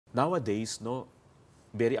nowadays, no,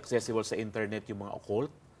 very accessible sa internet yung mga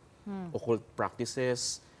occult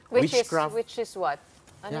practices, witchcraft. Which is what?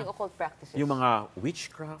 Ano Yeah. yung occult practices? Yung mga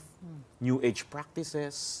witchcraft, New Age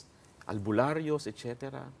practices, albularyos,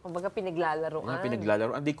 etc. Kumbaga pinaglalaroan. Mga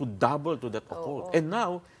pinaglalaroan. They could double to that occult. And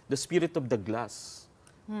now, the spirit of the glass.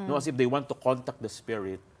 No, as if they want to contact the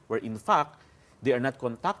spirit, where in fact, they are not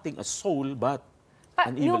contacting a soul, but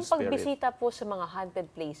an evil yung spirit. pagbisita po sa mga haunted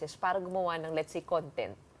places para gumawa ng, let's say,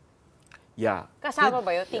 content. Yeah. Kasama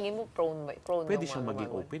ba yun? Tingin mo prone Pwede ng siyang mga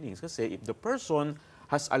maging ganon? openings. Kasi if the person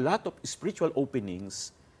has a lot of spiritual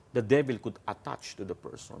openings, the devil could attach to the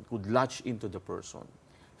person, could latch into the person.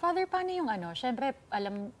 Father, paano yung ano? Siyempre,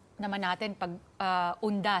 alam naman natin pag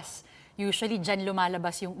undas, usually dyan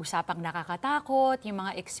lumalabas yung usapang nakakatakot, yung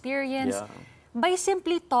mga experience. Yeah. By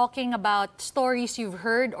simply talking about stories you've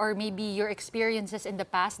heard or maybe your experiences in the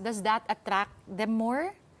past, does that attract them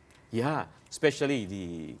more? Yeah, especially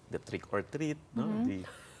the trick or treat, no?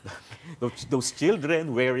 Those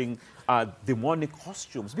children wearing demonic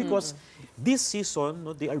costumes, because this season,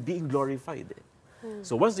 no, they are being glorified.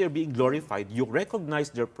 So once they are being glorified, you recognize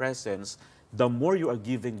their presence, the more you are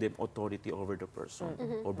giving them authority over the person,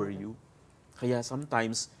 over you. Kaya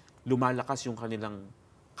sometimes lumalakas yung kanilang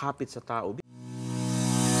kapit sa tao